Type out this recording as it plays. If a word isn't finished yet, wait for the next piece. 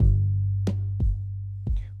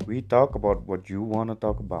We talk about what you want to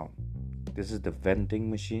talk about. This is the venting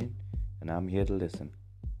machine, and I'm here to listen.